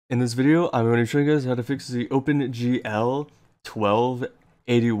In this video, I'm going to show you guys how to fix the Opengl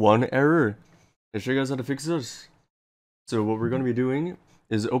 1281 error. I'll show you guys how to fix this. So what we're going to be doing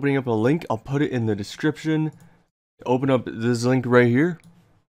is opening up a link. I'll put it in the description. Open up this link right here.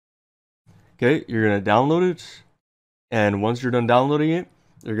 Okay, you're going to download it. And once you're done downloading it,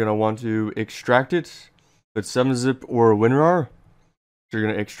 you're going to want to extract it with 7-zip or WinRAR. So you're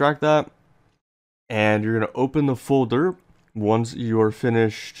going to extract that. And you're going to open the folder. Once you're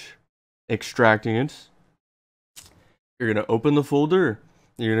finished extracting it, you're going to open the folder.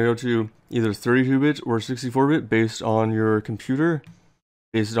 You're going to go to either 32-bit or 64-bit based on your computer,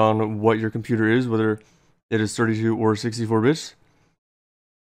 based on what your computer is, whether it is 32 or 64 bits.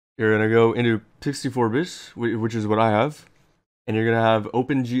 You're going to go into 64-bit, which is what I have, and you're going to have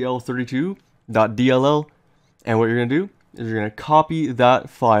opengl32.dll, and what you're going to do is you're going to copy that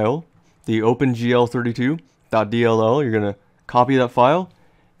file, the opengl32.dll. You're going to copy that file,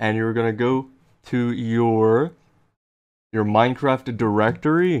 and you're going to go to your Minecraft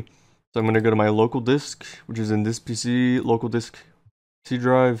directory. So I'm going to go to my local disk, which is in this PC, local disk, C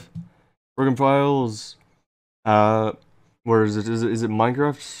drive, program files. Where is it? Is it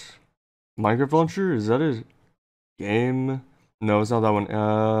Minecraft? Minecraft launcher? Is that it? Game? No, it's not that one.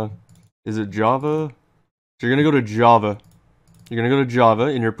 Is it Java? So you're going to go to Java. You're going to go to Java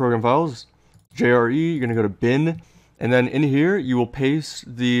in your program files. JRE, you're going to go to bin. And then in here, you will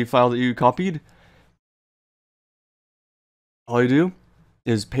paste the file that you copied. All you do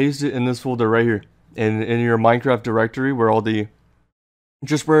is paste it in this folder right here. In your Minecraft directory where all the...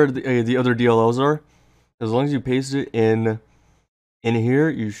 just where the other DLLs are. As long as you paste it in here,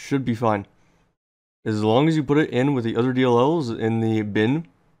 you should be fine. As long as you put it in with the other DLLs in the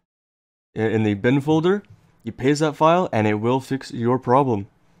bin folder, you paste that file and it will fix your problem.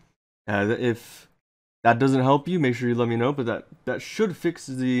 If that doesn't help you, make sure you let me know, but that should fix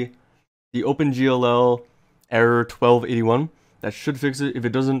the Opengl error 1281. That should fix it. If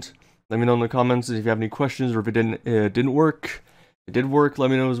it doesn't, let me know in the comments. If you have any questions or if it didn't work, it did work, let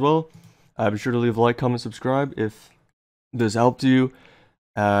me know as well. Be sure to leave a like, comment, subscribe if this helped you,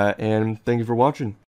 and thank you for watching.